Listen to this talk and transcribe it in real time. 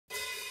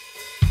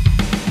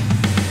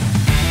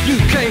You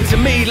came to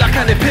me like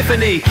an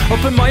epiphany,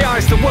 opened my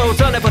eyes to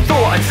worlds I never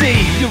thought I'd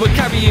see. You were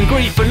carrying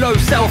grief and low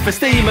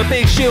self-esteem, a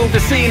big shield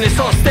that's seen as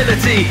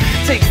hostility.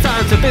 Takes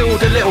time to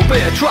build a little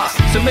bit of trust,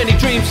 so many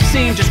dreams you've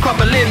seen just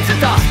crumble into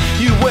dust.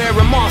 You wear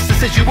a mask that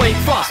says you ain't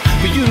fussed,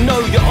 but you know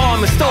your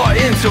armor's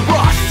starting to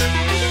rust.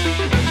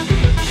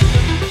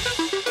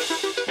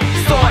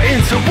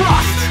 Starting to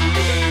rust.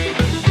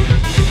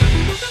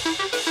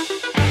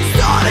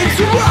 Starting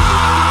to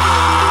rust.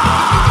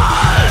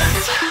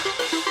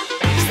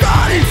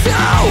 Starting to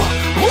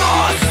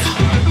rust.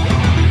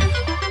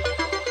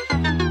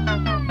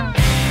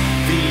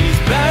 These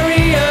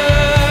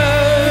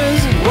barriers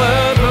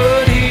were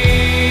put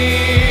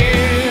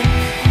here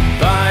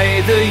by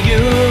the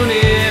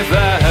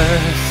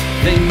universe.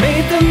 They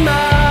made the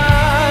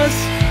mask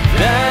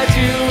that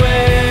you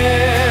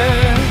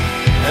wear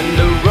and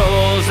the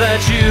roles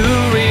that you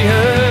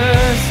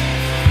rehearse.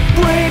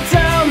 Break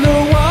down the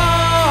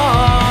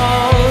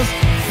walls,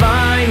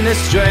 find the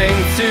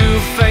strength to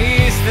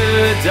face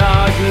the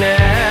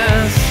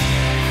darkness,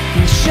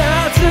 and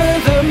shatter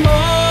the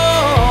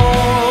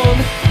mold,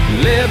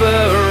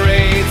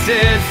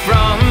 liberated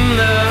from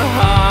the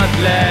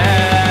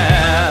heartless.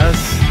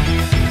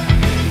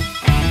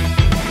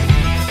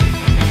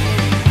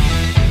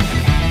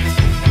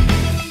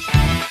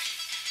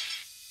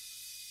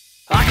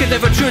 I could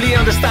never truly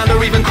understand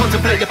or even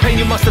contemplate the pain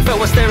you must have felt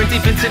while staring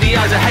deep into the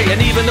eyes of hate.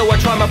 And even though I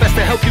try my best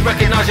to help you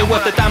recognize your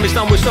worth, the damage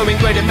done was so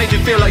ingrained it made you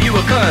feel like you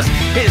were cursed.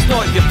 It's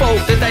not your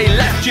fault that they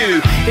left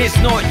you, it's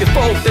not your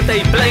fault that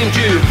they blamed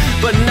you.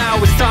 But now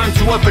it's time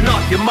to open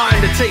up your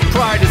mind and take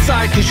pride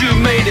inside, cause you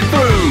made it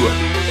through.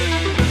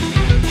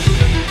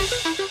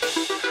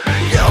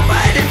 You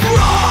made it through.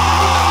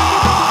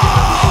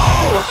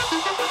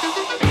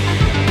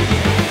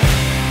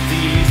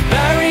 These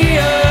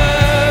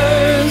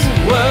barriers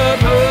were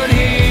put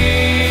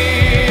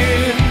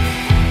here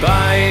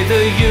by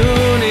the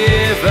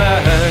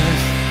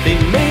universe. They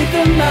made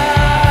the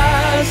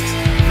masks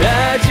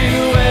that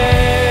you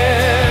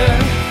wear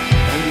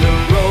and the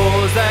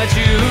roles that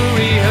you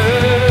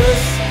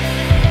rehearse.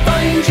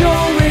 Find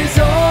your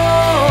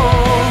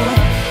resolve,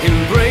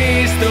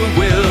 embrace the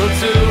will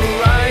to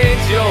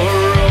write your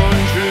own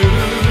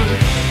truth.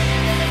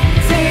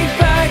 Take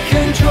back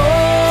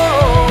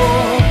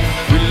control,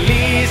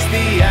 release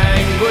the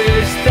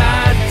anguish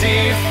that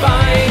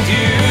defined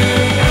you.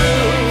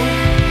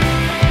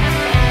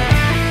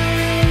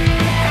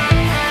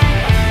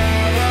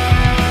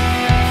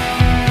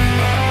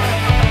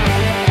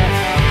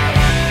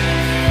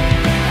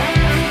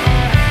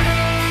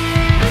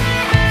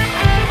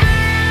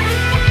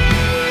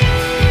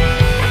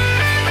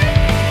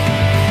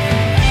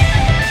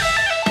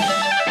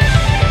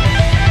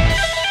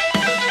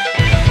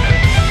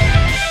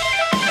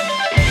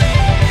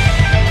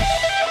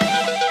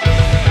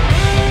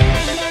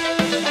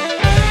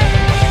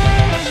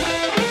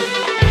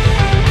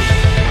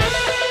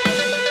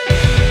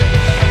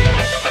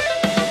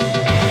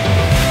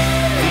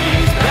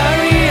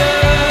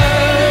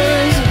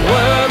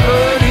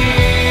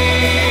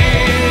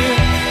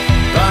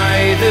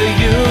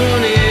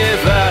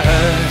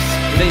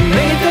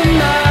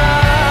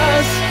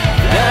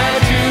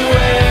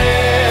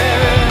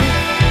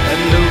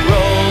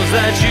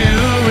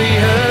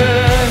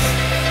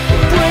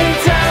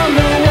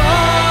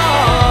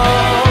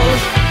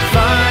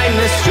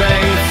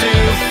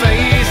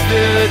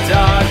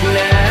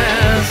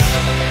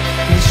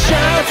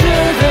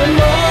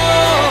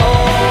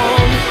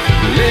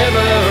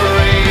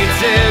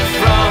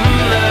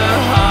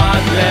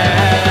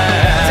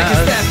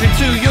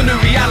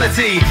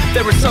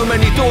 There are so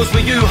many doors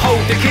where you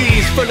hold the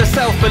keys, full of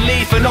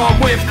self-belief and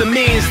armed with the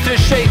means to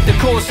shape the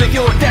course of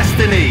your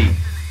destiny.